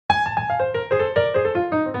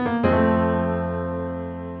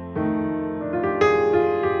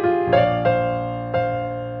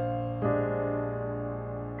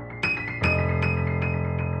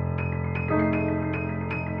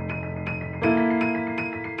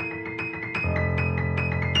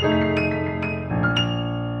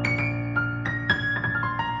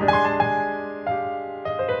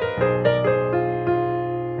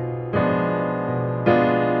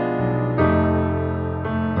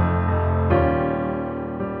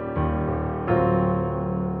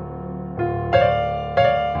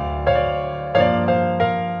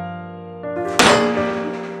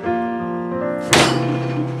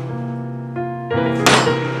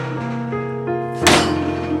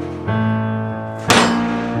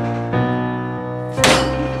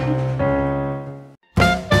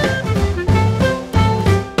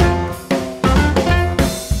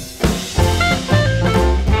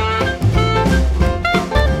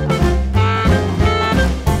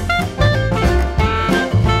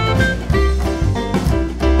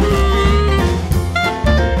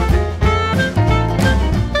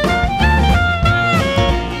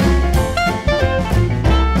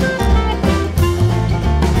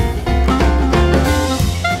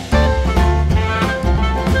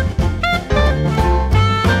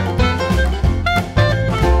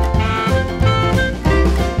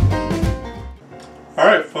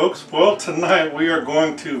tonight we are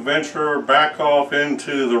going to venture back off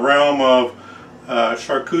into the realm of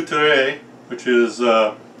charcuterie, which is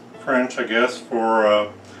French, I guess,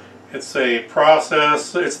 for it's a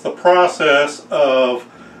process. It's the process of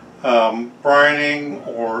brining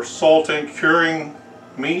or salting, curing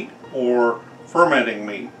meat or fermenting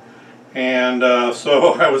meat. And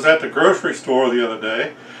so I was at the grocery store the other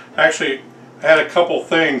day. Actually, I had a couple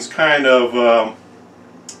things kind of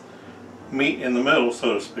meet in the middle,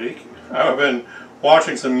 so to speak. I've been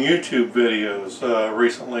watching some YouTube videos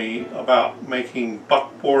recently about making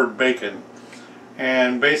buckboard bacon.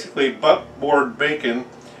 And basically buckboard bacon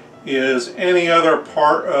is any other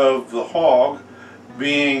part of the hog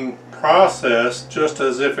being processed just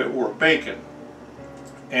as if it were bacon.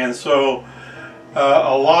 And so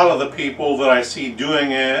a lot of the people that I see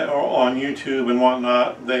doing it on YouTube and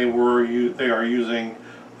whatnot, they are using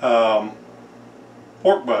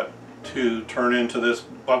pork butt to turn into this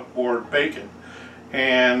buckboard bacon.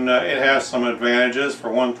 And it has some advantages. For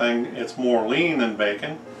one thing, it's more lean than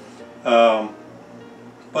bacon. But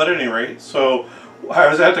at any rate, so I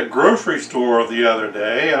was at the grocery store the other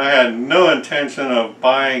day and I had no intention of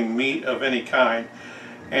buying meat of any kind.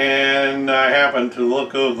 And I happened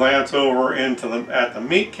to glance over into at the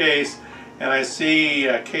meat case, and I see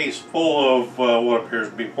a case full of what appears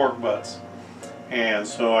to be pork butts. And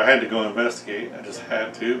so I had to go investigate. I just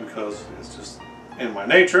had to, because it's just in my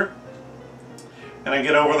nature. And I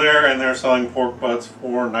get over there and they're selling pork butts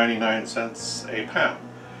for 99 cents a pound.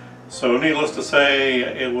 So needless to say,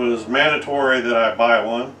 it was mandatory that I buy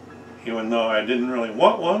one, even though I didn't really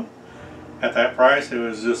want one. At that price, it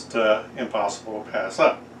was just impossible to pass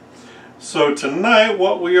up. So tonight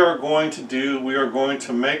what we are going to do, we are going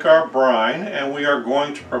to make our brine, and we are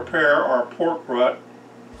going to prepare our pork butt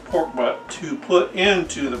to put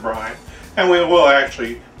into the brine, and we will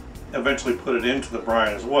actually eventually put it into the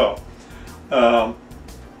brine as well.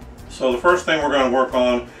 So the first thing we're going to work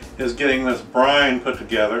on is getting this brine put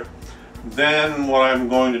together. Then what I'm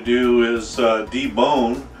going to do is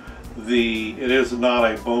debone it is not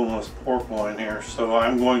a boneless pork loin here, so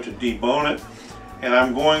I'm going to debone it, and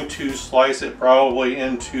I'm going to slice it probably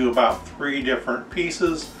into about 3 different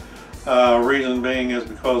pieces. Reason being is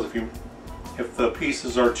because if the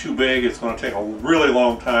pieces are too big, it's going to take a really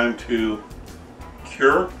long time to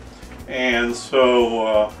cure. And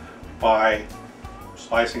so by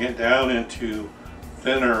slicing it down into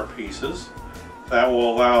thinner pieces, that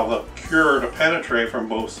will allow the cure to penetrate from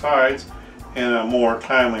both sides in a more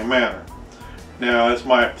timely manner. Now, it's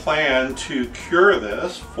my plan to cure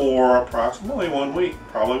this for approximately 1 week.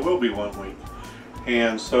 Probably will be 1 week.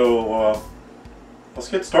 And so let's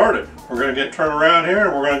get started. We're going to turn around here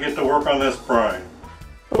and we're going to get to work on this brine.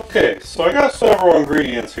 Okay, so I got several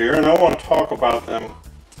ingredients here and I want to talk about them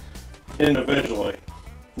individually.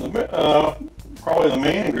 Probably the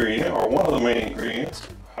main ingredient, or one of the main ingredients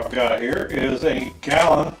I've got here, is a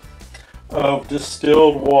gallon of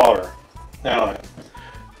distilled water. Now,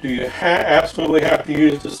 do you absolutely have to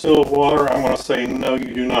use distilled water? I'm going to say no,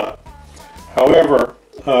 you do not. However,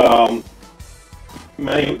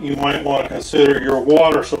 you might want to consider your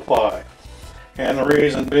water supply. And the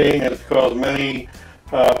reason being is because many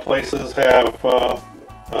places have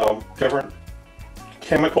different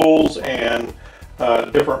chemicals and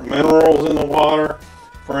different minerals in the water.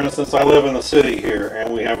 For instance, I live in the city here,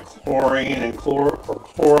 and we have chlorine and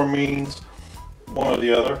chloramines, one or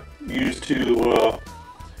the other, used to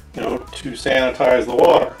to sanitize the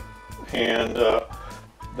water, and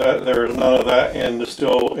there is none of that in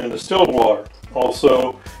distilled water.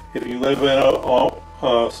 Also, if you live in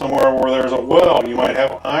somewhere where there's a well, you might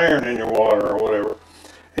have iron in your water or whatever,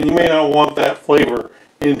 and you may not want that flavor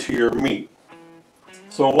into your meat.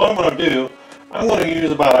 So what I'm going to do, I'm going to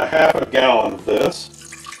use about a ½ gallon of this,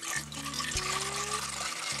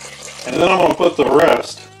 and then I'm going to put the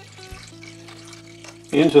rest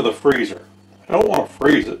into the freezer. I don't want to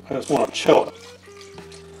freeze it, I just want to chill it.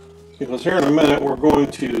 Because here in a minute we're going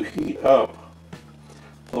to heat up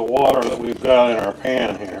the water that we've got in our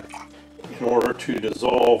pan here in order to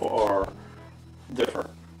dissolve our different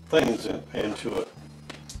things into it.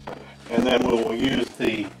 And then we will use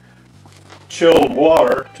the chilled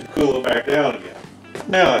water to cool it back down again.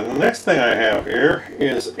 Now, the next thing I have here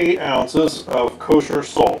is 8 ounces of kosher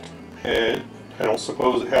salt. And I don't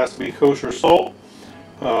suppose it has to be kosher salt,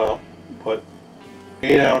 but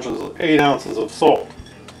 8 ounces of salt.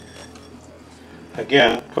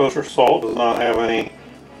 Again, kosher salt does not have any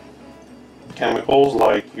chemicals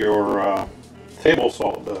like your table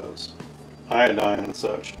salt does, iodine and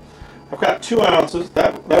such. I've got 2 ounces.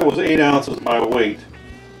 That was 8 ounces by weight,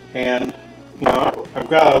 and I've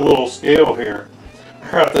got a little scale here.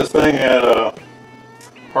 I got this thing at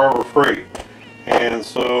Harbor Freight, and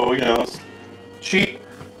so, you know, it's cheap,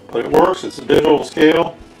 but it works. It's a digital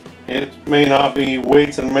scale. It may not be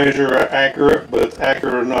weights and measure accurate, but it's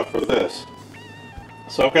accurate enough for this.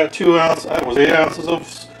 So I've got 2 ounces, that was 8 ounces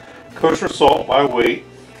of kosher salt by weight.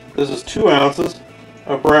 This is 2 ounces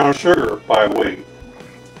of brown sugar by weight.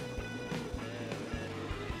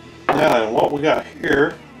 Now, and what we got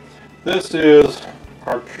here, this is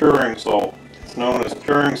our curing salt. It's known as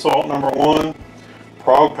curing salt number 1,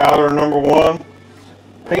 prog powder number 1,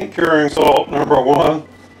 paint curing salt number 1.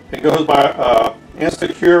 It goes by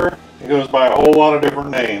Instacure. It goes by a whole lot of different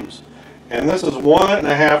names. And this is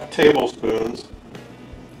 1.5 tablespoons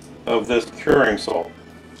of this curing salt.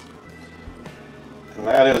 And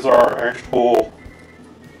that is our actual,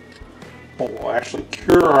 will actually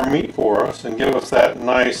cure our meat for us and give us that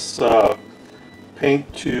nice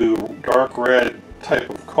pink to dark red type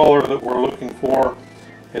of color that we're looking for.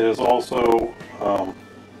 It is also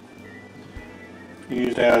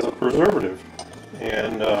used as a preservative,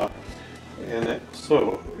 and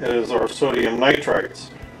so it is our sodium nitrites.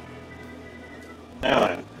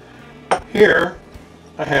 Now here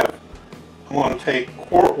I'm going to take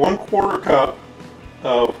 1/4 cup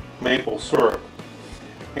of maple syrup.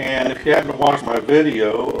 And if you happen to watch my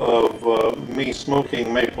video of me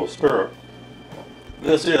smoking maple syrup,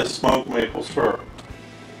 this is smoked maple syrup.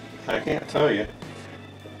 I can't tell you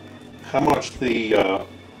how much the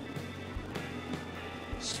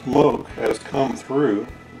smoke has come through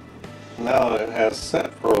now that it has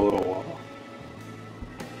set for a little while.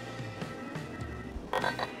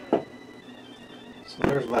 So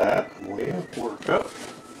there's that. We have 1/4 cup.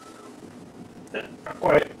 Not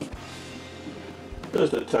quite.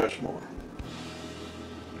 Just a touch more.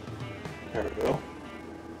 There we go.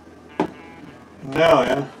 Now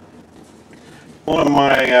then, one of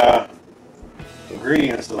my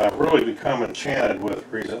ingredients that I've really become enchanted with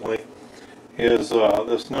recently is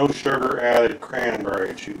this no sugar added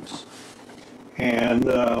cranberry juice. And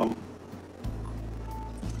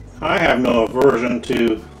I have no aversion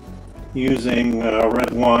to using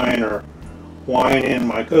red wine or wine in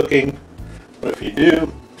my cooking, but if you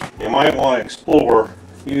do, you might want to explore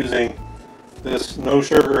using this no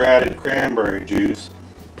sugar added cranberry juice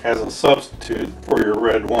as a substitute for your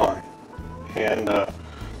red wine. And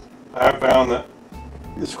I found that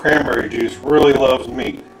this cranberry juice really loves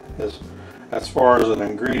meat as far as an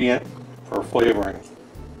ingredient for flavoring.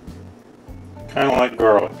 Kind of like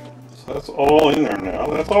garlic. So that's all in there now.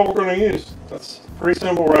 That's all we're going to use. That's a pretty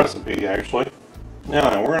simple recipe, actually.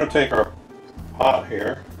 Now we're going to take our pot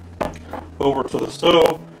here over to the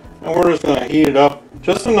stove, and we're just going to heat it up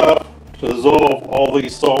just enough to dissolve all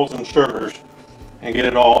these salts and sugars and get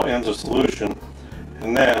it all into solution.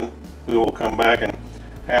 And then we will come back and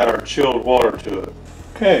add our chilled water to it.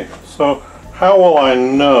 Okay, so how will I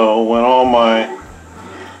know when all my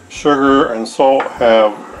sugar and salt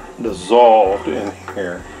have dissolved in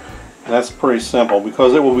here? And that's pretty simple,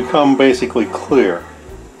 because it will become basically clear.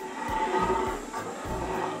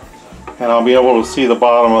 And I'll be able to see the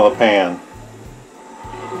bottom of the pan.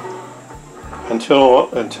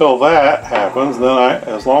 Until that happens, then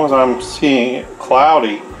as long as I'm seeing it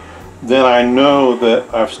cloudy, then I know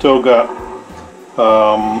that I've still got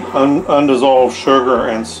undissolved sugar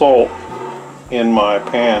and salt in my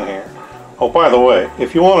pan here. Oh, by the way,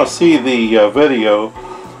 if you want to see the video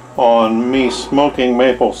on me smoking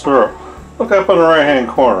maple syrup, look up in the right hand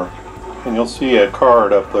corner and you'll see a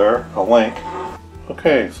card up there, a link.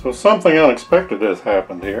 Okay, so something unexpected has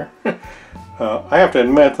happened here. I have to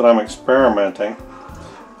admit that I'm experimenting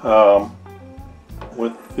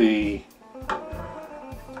with the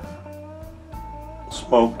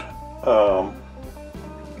smoked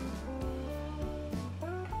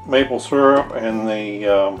maple syrup and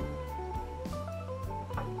the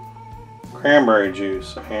cranberry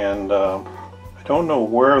juice, and I don't know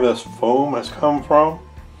where this foam has come from,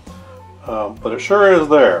 but it sure is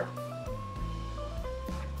there.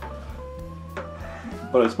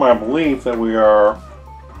 But it's my belief that we are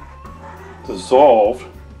dissolved,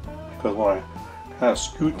 because when I kind of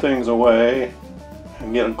scoot things away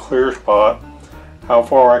and get a clear spot, how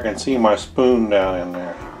far I can see my spoon down in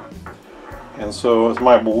there. And so it's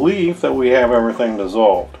my belief that we have everything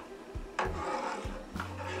dissolved.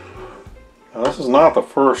 Now this is not the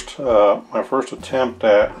first, my first attempt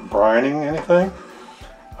at brining anything.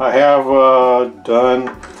 I have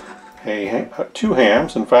done two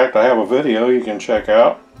hams. In fact, I have a video you can check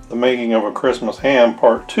out. The Making of a Christmas Ham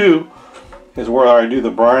Part 2 is where I do the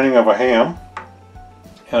brining of a ham.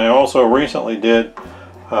 And I also recently did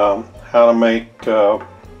how to make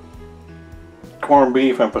corned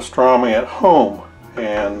beef and pastrami at home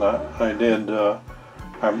and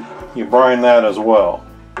you brine that as well.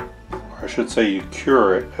 Or I should say you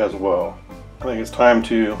cure it as well. I think it's time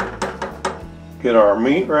to get our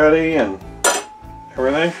meat ready and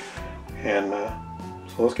everything, and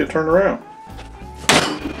so let's get turned around.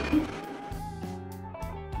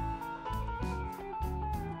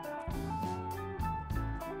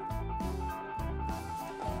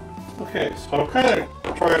 Okay, so I've kind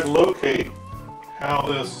of tried to locate how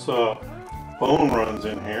this bone runs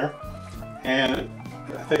in here, and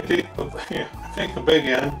I think the big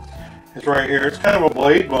end is right here. It's kind of a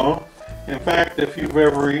blade bone. In fact, if you've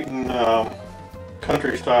ever eaten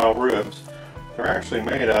country style ribs, they're actually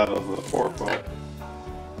made out of the pork bone.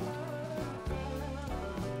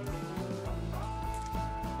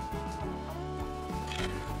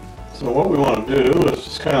 So what we want to do is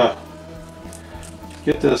just kind of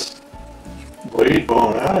get this blade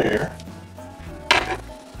bone out of here.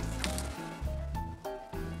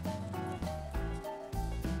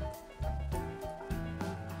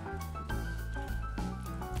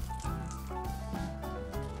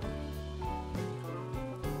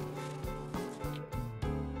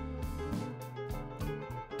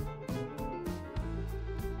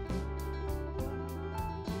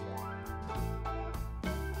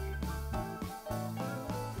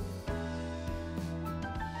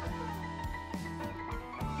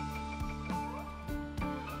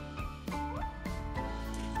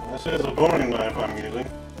 This is a boning knife I'm using,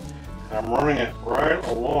 and I'm running it right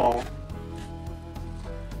along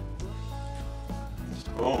this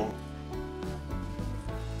bone.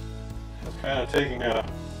 It's kind of taking a, I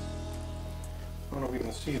don't know if you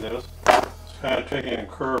can see this, it's kind of taking a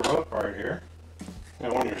curve up right here.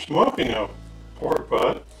 Now when you're smoking a pork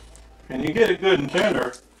butt, and you get it good and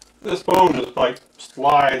tender, this bone just like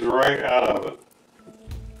slides right out of it.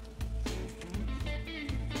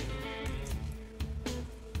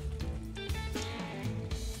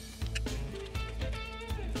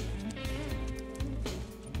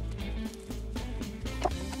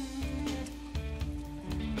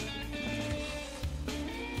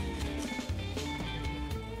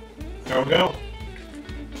 There we go.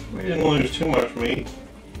 We didn't lose too much meat.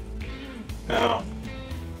 Now,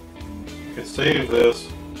 you could save this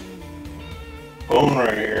bone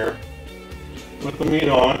right here with the meat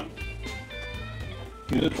on it.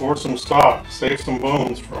 Use it for some stock. Save some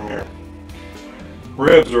bones from your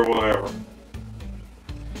ribs or whatever.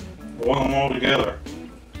 Boil them all together.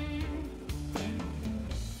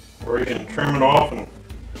 Or you can trim it off and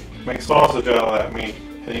make sausage out of that meat.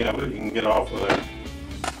 Any of it you can get off of there.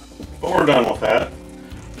 But we're done with that.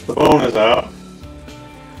 The bone is out.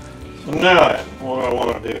 So now then, what do I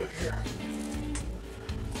want to do here?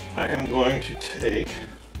 I am going to take,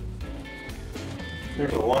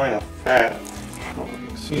 there's a line of fat. I don't know if you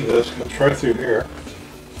can see this, it's right through here.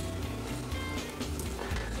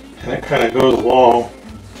 And it kind of goes along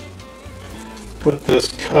with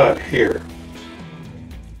this cut here.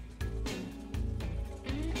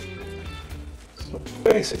 So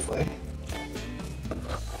basically,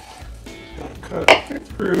 cut it right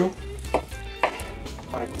through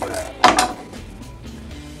like that.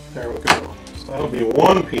 There we go. So that'll be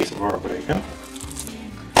one piece of our bacon.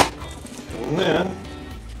 And then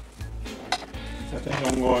I think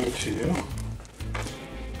I'm going to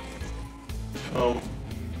come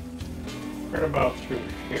right about through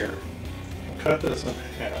here and cut this in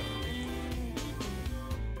half.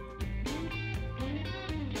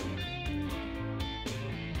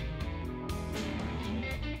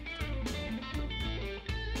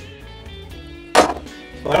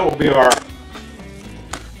 So that will be our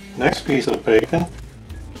next piece of bacon.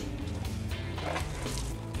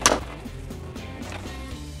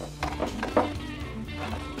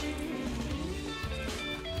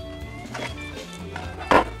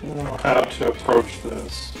 I don't know how to approach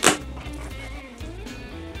this.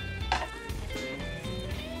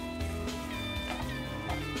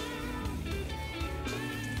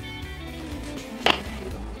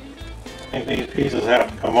 I think these pieces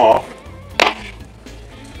have to come off.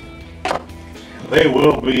 They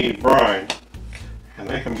will be brine, and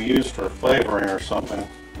they can be used for flavoring or something.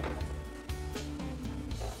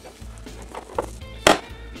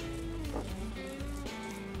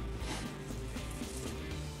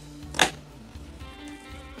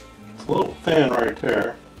 It's a little thin right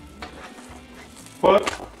there,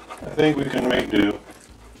 but I think we can make do.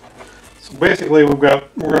 So basically we're going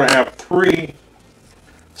to have 3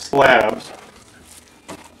 slabs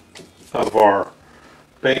of our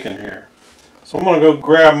bacon here. So I'm going to go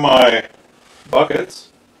grab my bucket.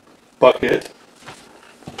 We're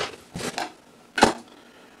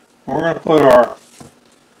going to put our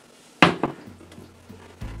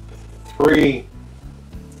 3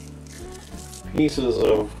 pieces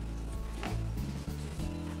of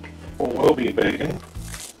what will be bacon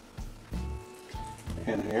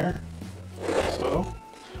in here, so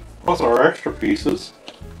plus our extra pieces.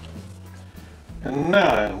 And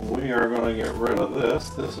now we are going to get rid of this.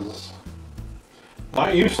 This is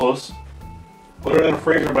not useless. Put it in a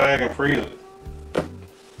freezer bag and freeze it.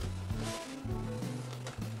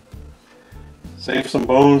 Save some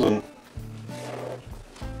bones and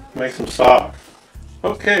make some stock.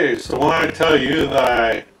 Okay, so when I tell you that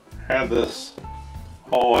I had this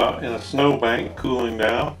all out in a snowbank cooling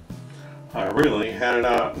down, I really had it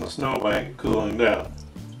out in the snowbank cooling down.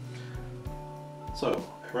 So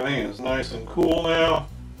everything is nice and cool now.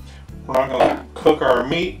 We're not going to cook our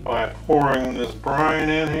meat by pouring this brine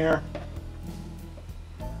in here.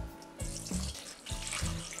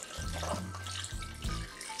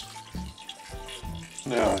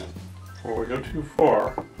 Now, before we go too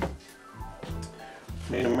far,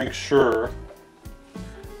 we need to make sure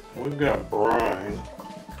we've got brine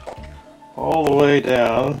all the way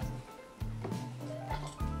down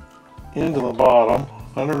into the bottom,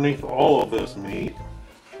 underneath all of this meat,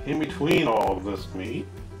 in between all of this meat.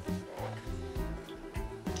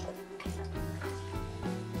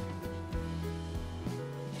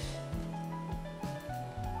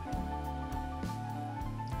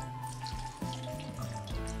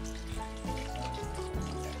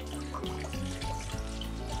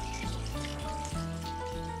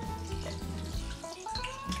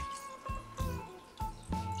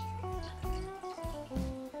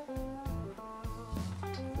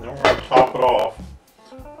 Now we're going to top it off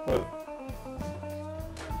with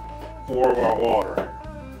more of our water.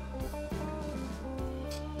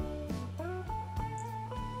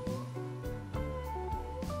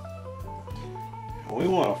 And we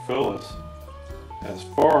want to fill this as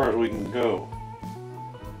far as we can go.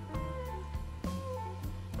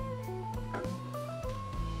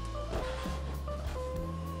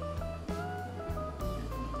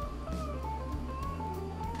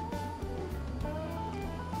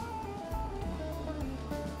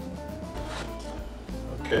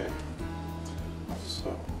 Okay,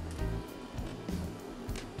 so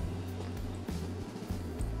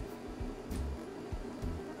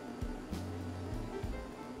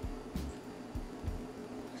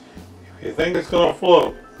if you think it's going to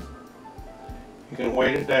float, you can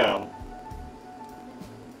weight it down.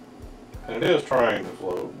 And it is trying to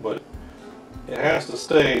float, but it has to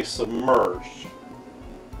stay submerged.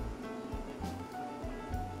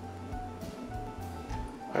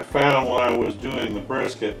 I found when I was doing the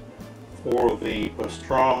brisket for the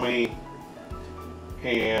pastrami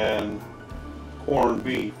and corned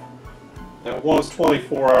beef that once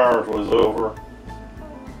 24 hours was over,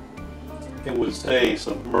 it would stay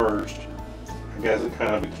submerged. I guess it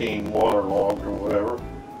kind of became waterlogged or whatever.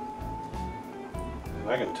 And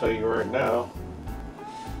I can tell you right now,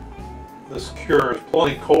 this cure is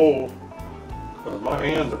plenty cold because my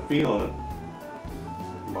hands are feeling it.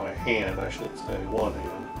 My hand, I should say, one hand.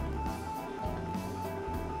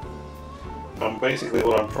 Basically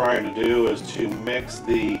what I'm trying to do is to mix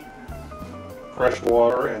the fresh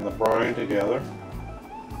water and the brine together.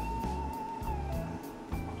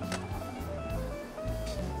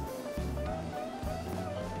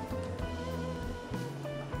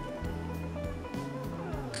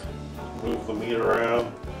 Move the meat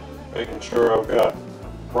around, making sure I've got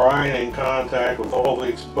brine in contact with all the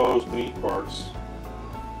exposed meat parts.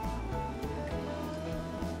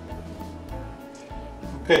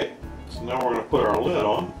 Okay. So now we're going to put our lid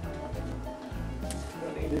on.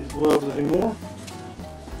 Don't need these gloves anymore.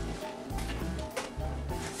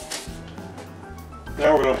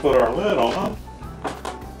 Now we're going to put our lid on.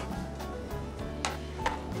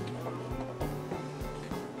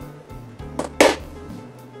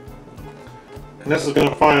 And this is going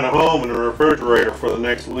to find a home in the refrigerator for the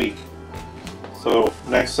next week. So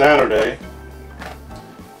next Saturday,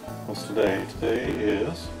 what's today? Today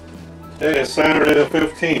is Saturday the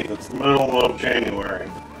 15th. It's the middle of January.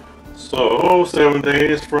 So 7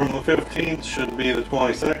 days from the 15th should be the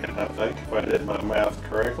 22nd, I think, if I did my math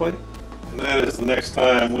correctly. And that is the next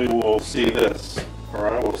time we will see this,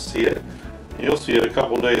 or I will see it. You'll see it a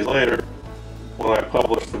couple days later when I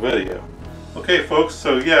publish the video. Okay folks,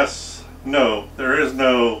 so yes, no, there is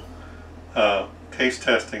no taste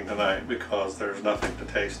testing tonight because there's nothing to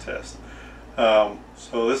taste test.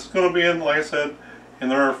 So this is going to be in, like I said, in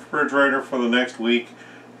the refrigerator for the next week,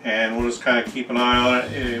 and we'll just kind of keep an eye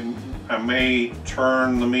on it. I may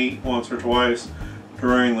turn the meat once or twice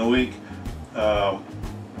during the week.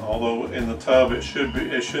 Although in the tub it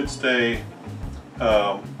should stay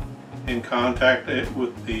in contact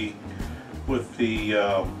with the with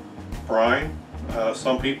the brine.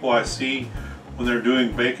 Some people I see when they're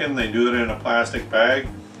doing bacon, they do it in a plastic bag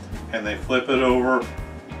and they flip it over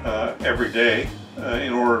every day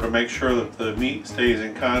in order to make sure that the meat stays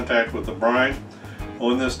in contact with the brine.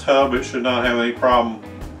 Well, in this tub it should not have any problem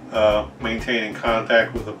maintaining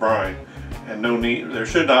contact with the brine, and there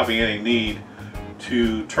should not be any need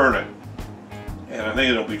to turn it, and I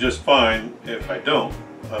think it'll be just fine if I don't.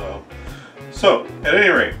 So at any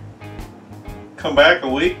rate, come back a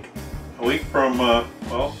week from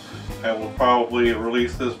well, I will probably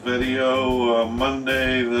release this video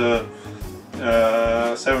Monday the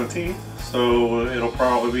 17th, so it'll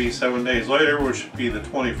probably be 7 days later, which should be the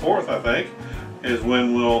 24th, I think, is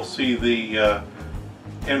when we'll see the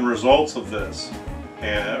end results of this,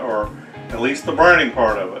 or at least the brining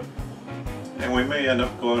part of it, and we may end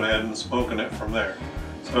up going ahead and smoking it from there.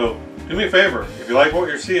 So do me a favor, if you like what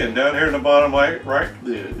you're seeing down here in the bottom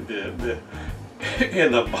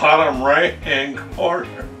in the bottom right hand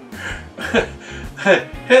corner,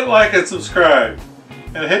 hit like and subscribe,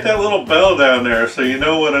 and hit that little bell down there so you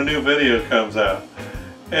know when a new video comes out,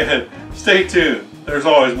 and stay tuned, there's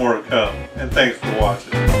always more to come, and thanks for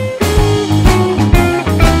watching.